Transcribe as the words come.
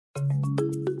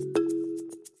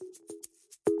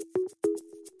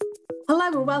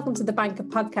Hello and welcome to the Banker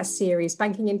podcast series,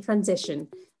 Banking in Transition,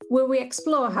 where we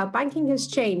explore how banking has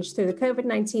changed through the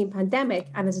COVID-19 pandemic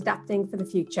and is adapting for the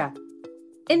future.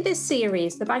 In this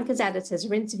series, the Banker's editors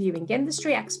are interviewing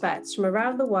industry experts from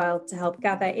around the world to help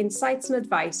gather insights and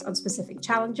advice on specific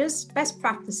challenges, best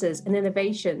practices and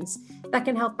innovations that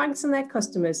can help banks and their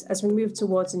customers as we move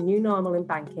towards a new normal in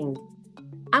banking.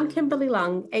 I'm Kimberly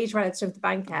Long, Asia Editor of The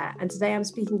Banker, and today I'm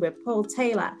speaking with Paul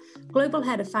Taylor, Global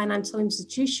Head of Financial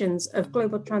Institutions of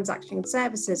Global Transaction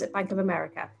Services at Bank of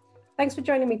America. Thanks for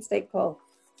joining me today, Paul.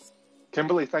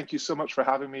 Kimberly, thank you so much for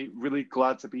having me. Really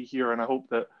glad to be here, and I hope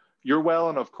that you're well,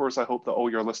 and of course, I hope that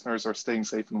all your listeners are staying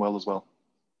safe and well as well.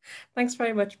 Thanks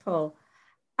very much, Paul.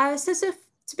 So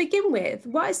to begin with,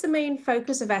 what is the main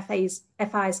focus of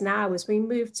FIs now as we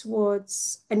move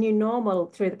towards a new normal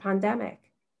through the pandemic?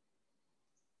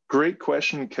 Great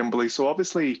question, Kimberly. So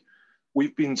obviously,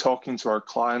 we've been talking to our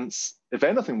clients. If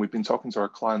anything, we've been talking to our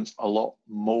clients a lot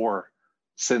more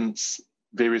since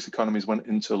various economies went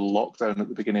into lockdown at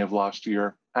the beginning of last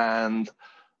year. And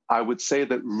I would say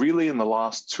that really in the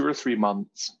last 2 or 3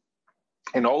 months,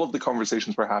 in all of the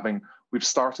conversations we're having, we've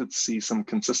started to see some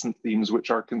consistent themes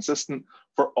which are consistent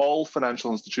for all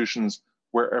financial institutions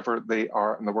wherever they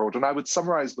are in the world. And I would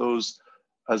summarize those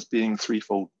as being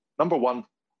threefold. Number one,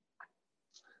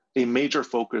 a major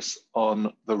focus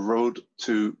on the road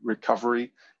to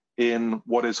recovery in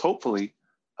what is hopefully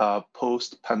a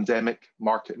post-pandemic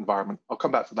market environment. I'll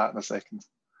come back to that in a second.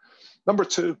 Number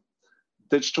two,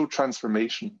 digital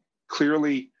transformation.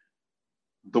 Clearly,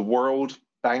 the world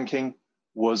banking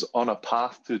was on a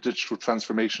path to digital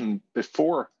transformation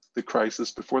before the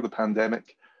crisis, before the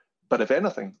pandemic. But if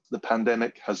anything, the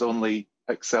pandemic has only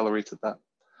accelerated that.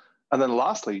 And then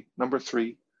lastly, number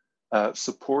three,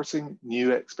 supporting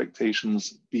new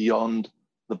expectations beyond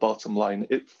the bottom line.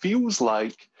 It feels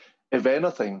like, if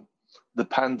anything, the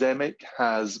pandemic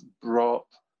has brought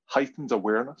heightened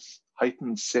awareness,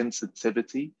 heightened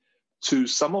sensitivity to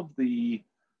some of the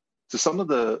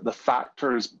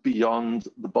factors beyond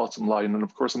the bottom line. And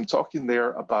of course, I'm talking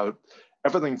there about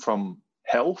everything from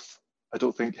health. I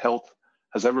don't think health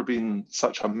has ever been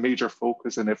such a major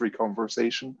focus in every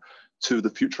conversation, to the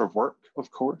future of work,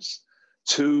 of course,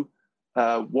 to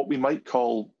what we might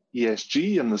call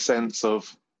ESG, in the sense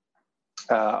of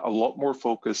a lot more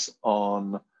focus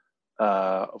on,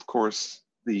 of course,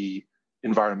 the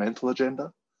environmental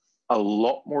agenda, a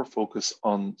lot more focus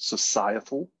on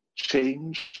societal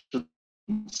change,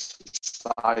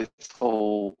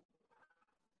 societal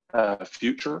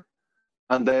future,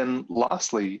 and then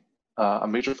lastly, a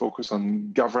major focus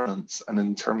on governance and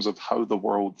in terms of how the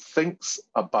world thinks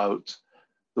about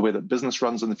the way that business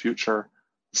runs in the future,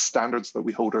 standards that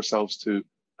we hold ourselves to,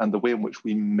 and the way in which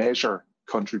we measure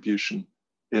contribution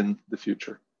in the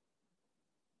future.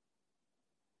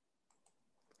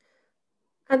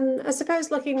 And I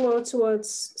suppose looking more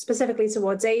specifically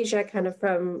towards Asia, kind of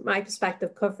from my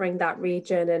perspective, covering that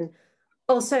region and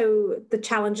also the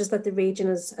challenges that the region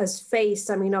has faced.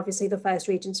 I mean, obviously the first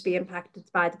region to be impacted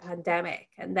by the pandemic,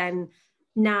 and then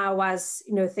now, as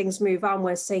you know, things move on,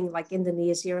 we're seeing like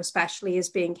Indonesia especially is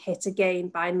being hit again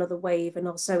by another wave, and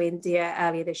also India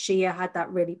earlier this year had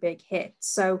that really big hit.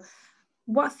 So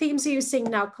what themes are you seeing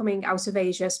now coming out of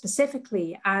Asia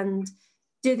specifically, and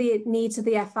do the needs of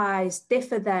the FIs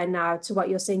differ there now to what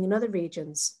you're seeing in other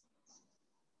regions?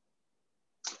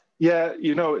 Yeah,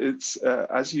 you know, it's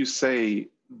as you say,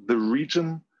 the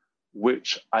region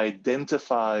which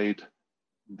identified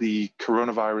the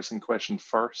coronavirus in question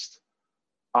first,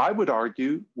 I would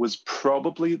argue, was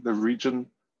probably the region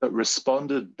that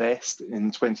responded best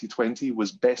in 2020,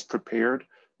 was best prepared.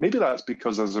 Maybe that's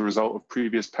because as a result of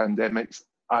previous pandemics,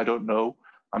 I don't know,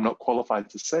 I'm not qualified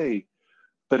to say,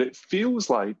 but it feels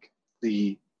like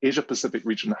the Asia-Pacific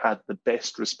region had the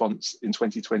best response in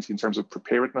 2020 in terms of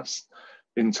preparedness,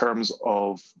 in terms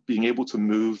of being able to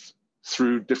move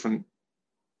through different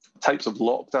types of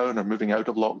lockdown or moving out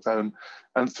of lockdown,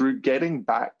 and through getting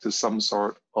back to some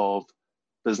sort of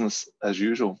business as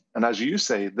usual. And as you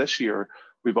say, this year,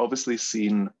 we've obviously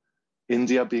seen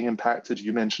India being impacted.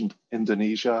 You mentioned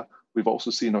Indonesia. We've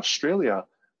also seen Australia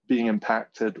being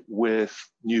impacted with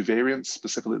new variants,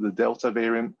 specifically the Delta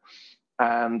variant.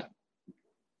 And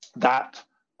that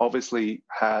obviously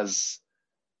has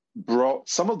brought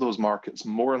some of those markets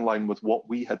more in line with what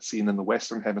we had seen in the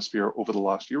Western Hemisphere over the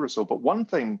last year or so. But one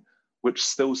thing which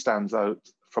still stands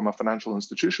out from a financial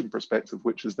institution perspective,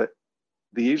 which is that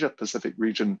the Asia-Pacific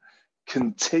region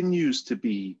continues to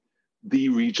be the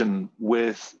region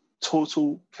with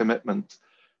total commitment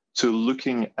to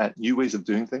looking at new ways of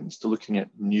doing things, to looking at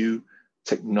new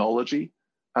technology,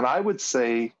 And I would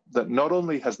say that not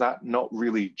only has that not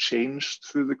really changed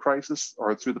through the crisis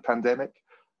or through the pandemic,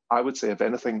 I would say, if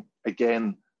anything,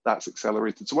 again, that's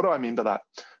accelerated. So what do I mean by that?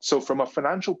 So from a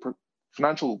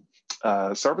financial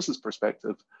services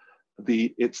perspective,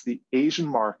 it's the Asian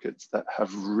markets that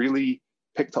have really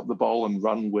picked up the ball and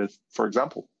run with, for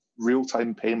example,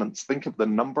 real-time payments. Think of the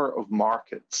number of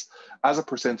markets as a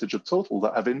percentage of total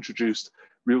that have introduced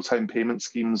real-time payment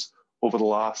schemes over the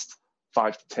last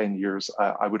 5 to 10 years.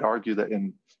 I would argue that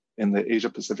in the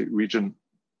Asia-Pacific region,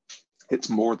 it's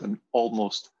more than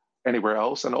almost anywhere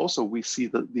else. And also we see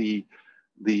that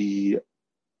the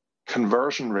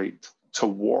conversion rate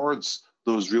towards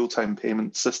those real-time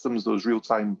payment systems, those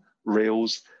real-time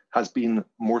rails, has been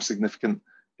more significant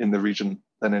in the region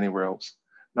than anywhere else.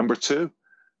 Number two,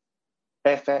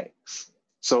 FX.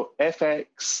 So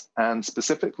FX, and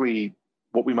specifically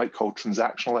what we might call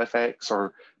transactional FX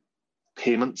or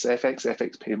payments,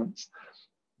 FX payments.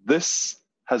 This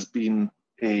has been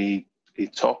a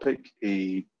topic,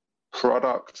 a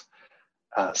product,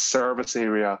 a service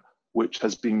area which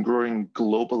has been growing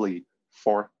globally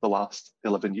for the last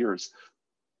 11 years.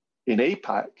 In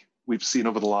APAC, we've seen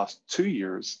over the last 2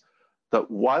 years that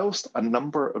whilst a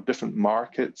number of different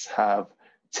markets have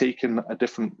taken a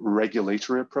different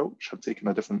regulatory approach, have taken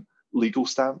a different legal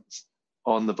stance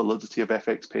on the validity of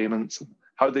FX payments, and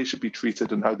how they should be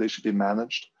treated and how they should be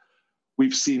managed,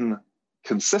 we've seen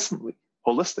consistently,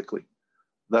 holistically,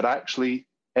 that actually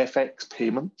FX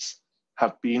payments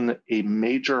have been a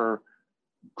major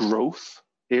growth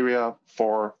area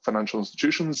for financial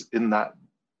institutions, in that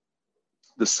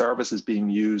the service is being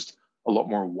used a lot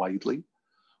more widely.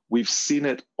 We've seen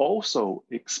it also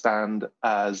expand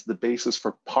as the basis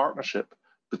for partnership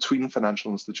between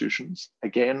financial institutions,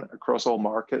 again, across all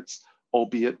markets,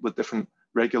 albeit with different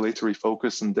regulatory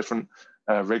focus and different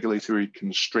regulatory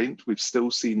constraint. We've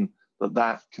still seen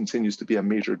that continues to be a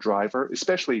major driver,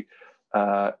 especially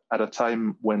at a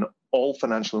time when all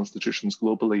financial institutions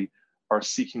globally are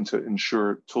seeking to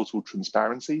ensure total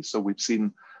transparency. So we've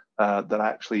seen that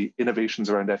actually innovations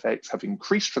around FX have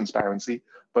increased transparency,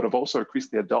 but have also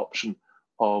increased the adoption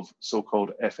of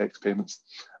so-called FX payments.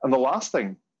 And the last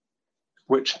thing,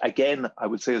 which again, I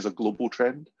would say is a global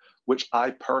trend, which I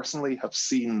personally have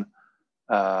seen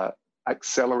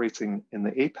accelerating in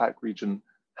the APAC region,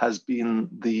 has been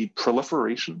the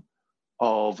proliferation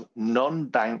of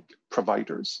non-bank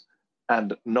providers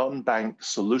and non-bank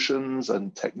solutions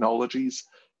and technologies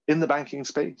in the banking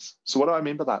space. So what do I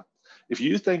mean by that? If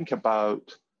you think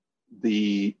about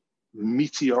the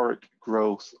meteoric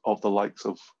growth of the likes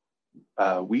of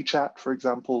WeChat, for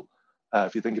example,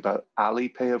 if you think about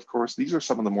Alipay, of course, these are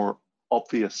some of the more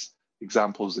obvious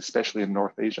examples, especially in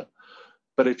North Asia.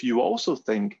 But if you also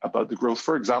think about the growth,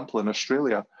 for example, in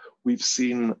Australia, we've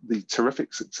seen the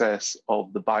terrific success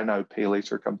of the buy now, pay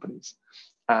later companies,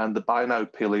 and the buy now,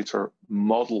 pay later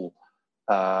model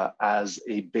as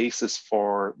a basis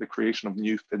for the creation of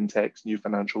new fintechs, new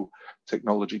financial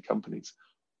technology companies.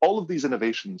 All of these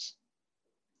innovations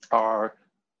are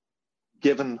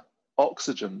given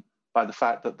oxygen by the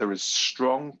fact that there is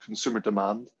strong consumer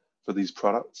demand for these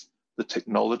products. The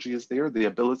technology is there, the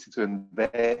ability to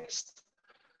invest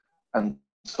and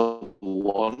to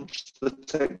launch the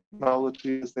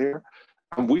technology is there.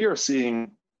 And we are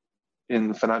seeing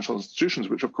in financial institutions,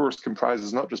 which of course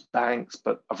comprises not just banks,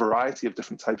 but a variety of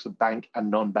different types of bank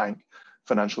and non-bank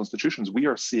financial institutions, we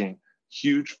are seeing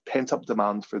huge pent-up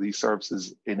demand for these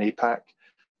services in APAC,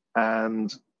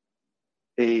 and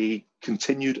a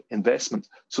continued investment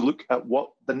to look at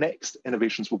what the next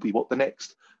innovations will be, what the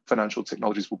next financial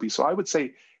technologies will be. So I would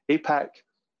say APAC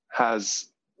has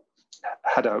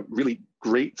had a really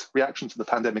great reaction to the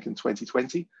pandemic in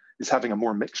 2020, is having a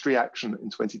more mixed reaction in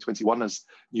 2021 as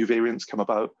new variants come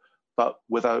about, but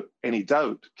without any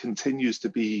doubt continues to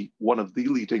be one of the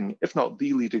leading, if not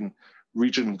the leading,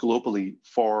 region globally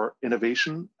for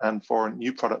innovation and for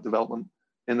new product development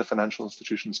in the financial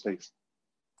institution space.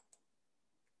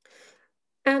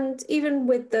 And even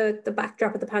with the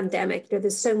backdrop of the pandemic,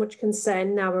 there's so much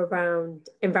concern now around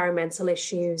environmental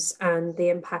issues and the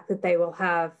impact that they will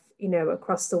have,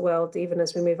 across the world, even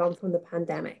as we move on from the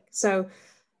pandemic. So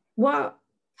what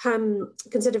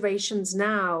considerations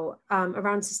now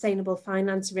around sustainable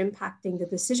finance are impacting the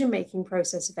decision-making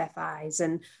process of FIs?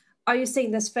 And are you seeing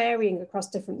this varying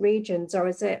across different regions, or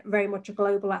is it very much a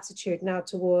global attitude now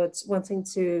towards wanting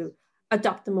to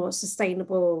adopt a more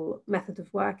sustainable method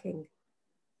of working?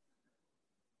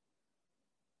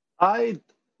 I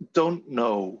don't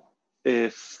know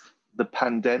if the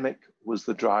pandemic was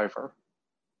the driver,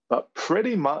 but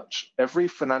pretty much every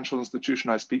financial institution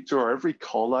I speak to, or every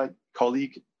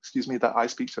colleague that I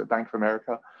speak to at Bank of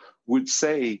America would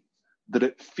say that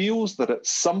it feels that at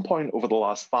some point over the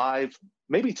last 5,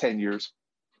 maybe 10 years,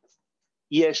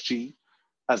 ESG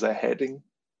as a heading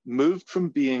moved from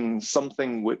being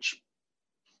something which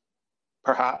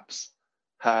perhaps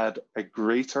had a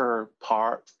greater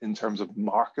part in terms of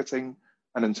marketing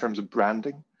and in terms of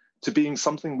branding to being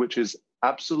something which is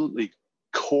absolutely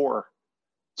core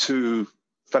to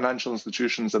financial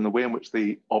institutions and the way in which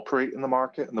they operate in the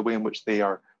market and the way in which they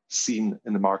are seen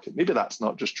in the market. Maybe that's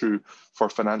not just true for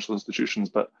financial institutions,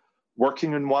 but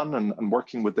working in one and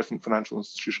working with different financial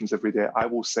institutions every day, I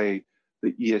will say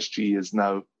that ESG is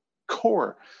now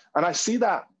core. And I see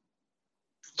that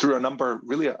through a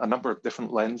number of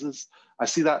different lenses. I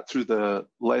see that through the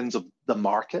lens of the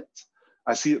market.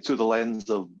 I see it through the lens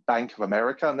of Bank of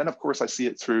America. And then, of course, I see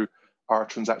it through our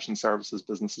transaction services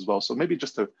business as well. So maybe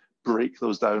just to break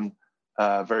those down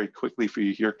very quickly for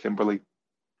you here, Kimberly.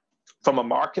 From a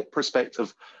market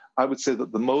perspective, I would say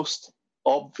that the most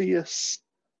obvious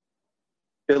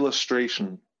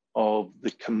illustration of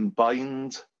the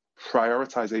combined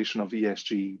prioritization of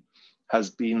ESG has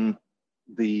been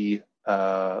the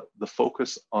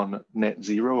focus on net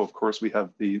zero. Of course, we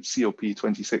have the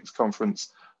COP26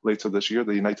 conference later this year,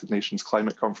 the United Nations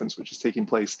Climate Conference, which is taking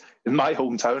place in my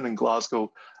hometown in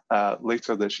Glasgow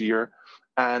later this year.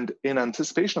 And in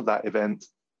anticipation of that event,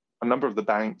 a number of the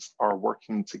banks are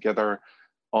working together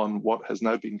on what has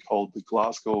now been called the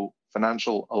Glasgow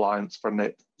Financial Alliance for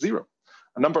Net Zero.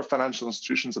 A number of financial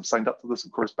institutions have signed up to this.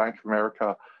 Of course, Bank of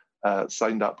America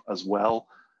signed up as well.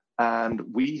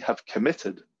 And we have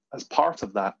committed as part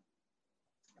of that,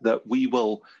 that we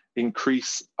will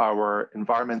increase our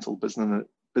environmental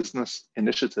business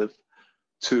initiative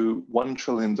to $1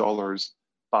 trillion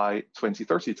by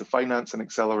 2030 to finance and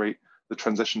accelerate the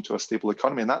transition to a stable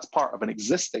economy. And that's part of an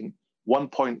existing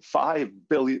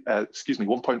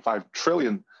 $1.5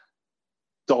 trillion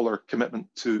commitment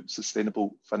to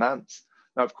sustainable finance.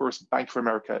 Now, of course, Bank of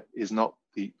America is not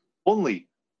the only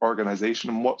organization.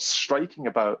 And what's striking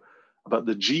about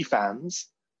the GFANZ,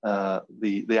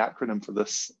 the acronym for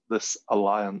this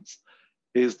alliance,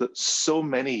 is that so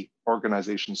many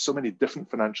organizations, so many different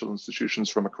financial institutions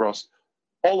from across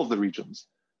all of the regions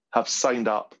have signed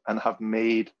up and have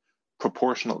made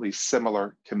proportionately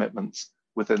similar commitments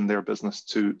within their business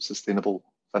to sustainable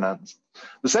finance.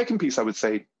 The second piece I would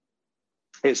say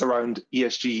is around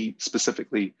ESG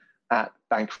specifically at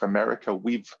Bank of America.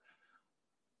 We're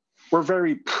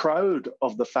very proud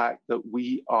of the fact that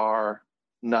we are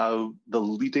now the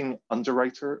leading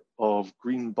underwriter of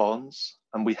green bonds,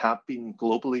 and we have been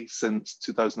globally since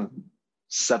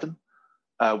 2007.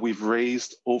 We've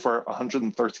raised over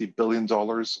 $130 billion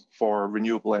for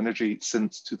renewable energy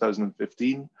since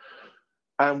 2015.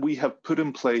 And we have put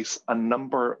in place a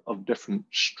number of different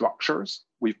structures.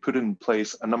 We've put in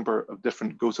place a number of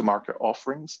different go-to-market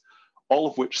offerings, all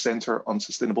of which center on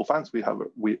sustainable finance. We have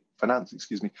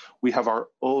our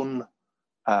own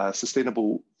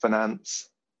sustainable finance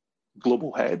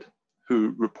global head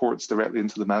who reports directly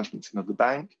into the management team of the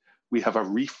bank. We have a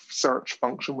research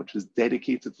function which is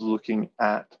dedicated to looking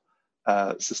at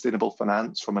sustainable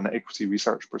finance from an equity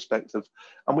research perspective.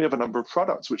 And we have a number of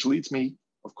products, which leads me,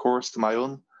 of course, to my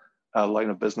own line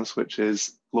of business, which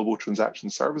is global transaction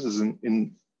services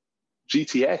in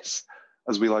GTS,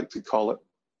 as we like to call it.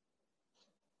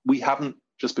 We haven't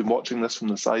just been watching this from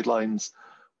the sidelines.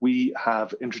 We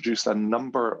have introduced a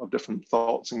number of different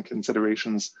thoughts and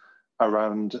considerations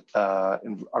around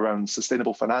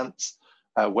sustainable finance,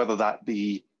 whether that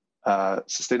be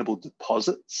sustainable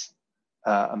deposits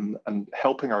and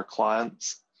helping our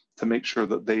clients to make sure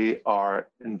that they are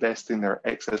investing their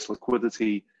excess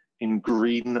liquidity in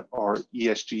green or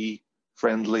ESG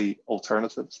friendly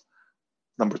alternatives.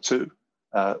 Number two,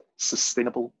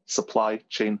 sustainable supply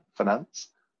chain finance.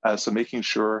 So making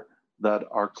sure that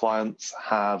our clients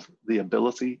have the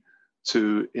ability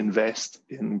to invest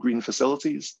in green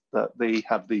facilities, that they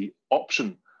have the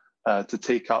option to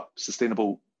take up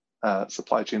sustainable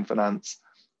supply chain finance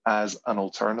as an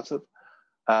alternative.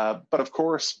 But of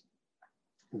course,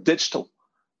 digital.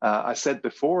 I said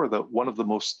before that one of the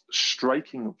most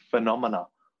striking phenomena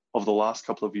of the last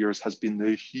couple of years has been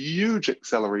the huge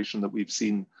acceleration that we've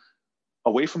seen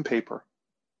away from paper,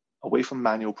 away from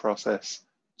manual process,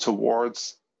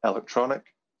 towards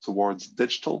electronic, towards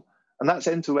digital. And that's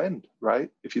end to end, right?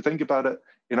 If you think about it,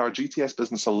 in our GTS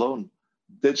business alone,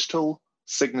 digital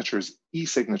signatures,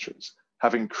 e-signatures,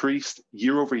 have increased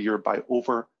year over year by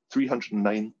over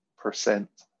 309%.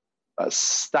 That's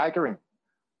staggering.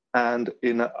 And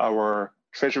in our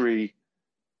treasury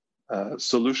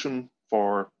solution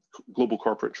for global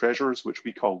corporate treasurers, which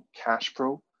we call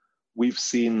CashPro, We've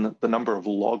seen the number of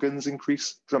logins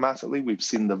increase dramatically. We've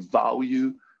seen the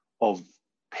value of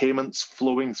payments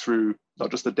flowing through not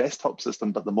just the desktop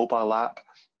system, but the mobile app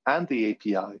and the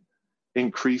API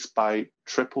increase by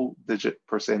triple-digit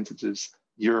percentages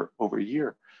year over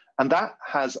year. And that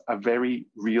has a very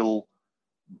real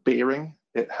bearing.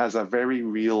 It has a very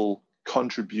real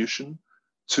contribution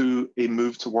to a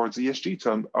move towards ESG,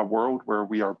 to a world where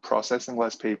we are processing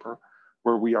less paper,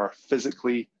 where we are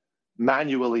physically,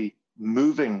 manually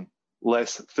moving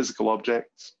less physical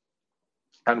objects,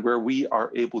 and where we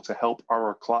are able to help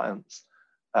our clients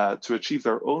to achieve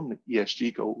their own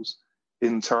ESG goals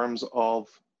in terms of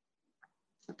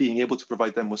being able to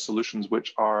provide them with solutions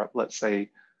which are, let's say,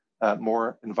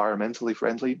 more environmentally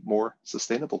friendly, more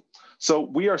sustainable. So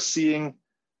we are seeing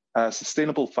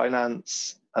sustainable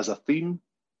finance as a theme.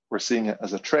 We're seeing it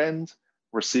as a trend.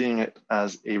 We're seeing it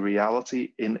as a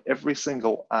reality in every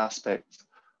single aspect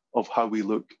of how we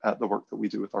look at the work that we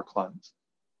do with our clients.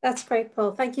 That's great,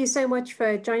 Paul. Thank you so much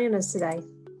for joining us today.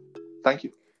 Thank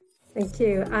you. Thank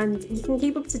you. And you can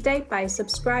keep up to date by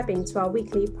subscribing to our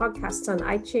weekly podcasts on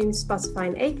iTunes, Spotify,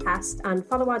 and Acast, and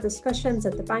follow our discussions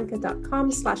at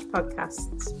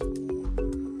thebanker.com/podcasts.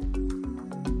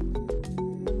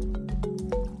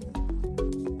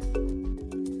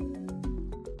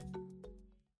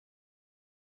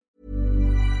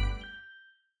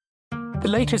 The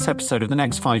latest episode of the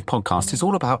Next 5 podcast is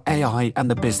all about AI and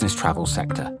the business travel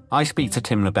sector. I speak to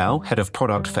Tim Labelle, Head of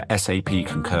Product for SAP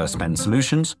Concur Spend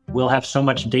Solutions. We'll have so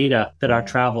much data that our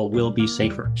travel will be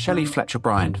safer. Shelley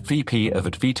Fletcher-Bryant, VP of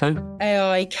Advito.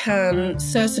 AI can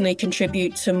certainly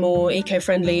contribute to more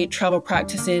eco-friendly travel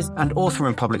practices. And author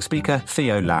and public speaker,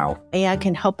 Theo Lau. AI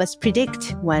can help us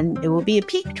predict when it will be a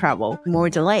peak travel, more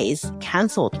delays,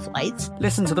 cancelled flights.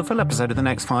 Listen to the full episode of the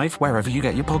Next 5 wherever you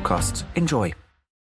get your podcasts. Enjoy.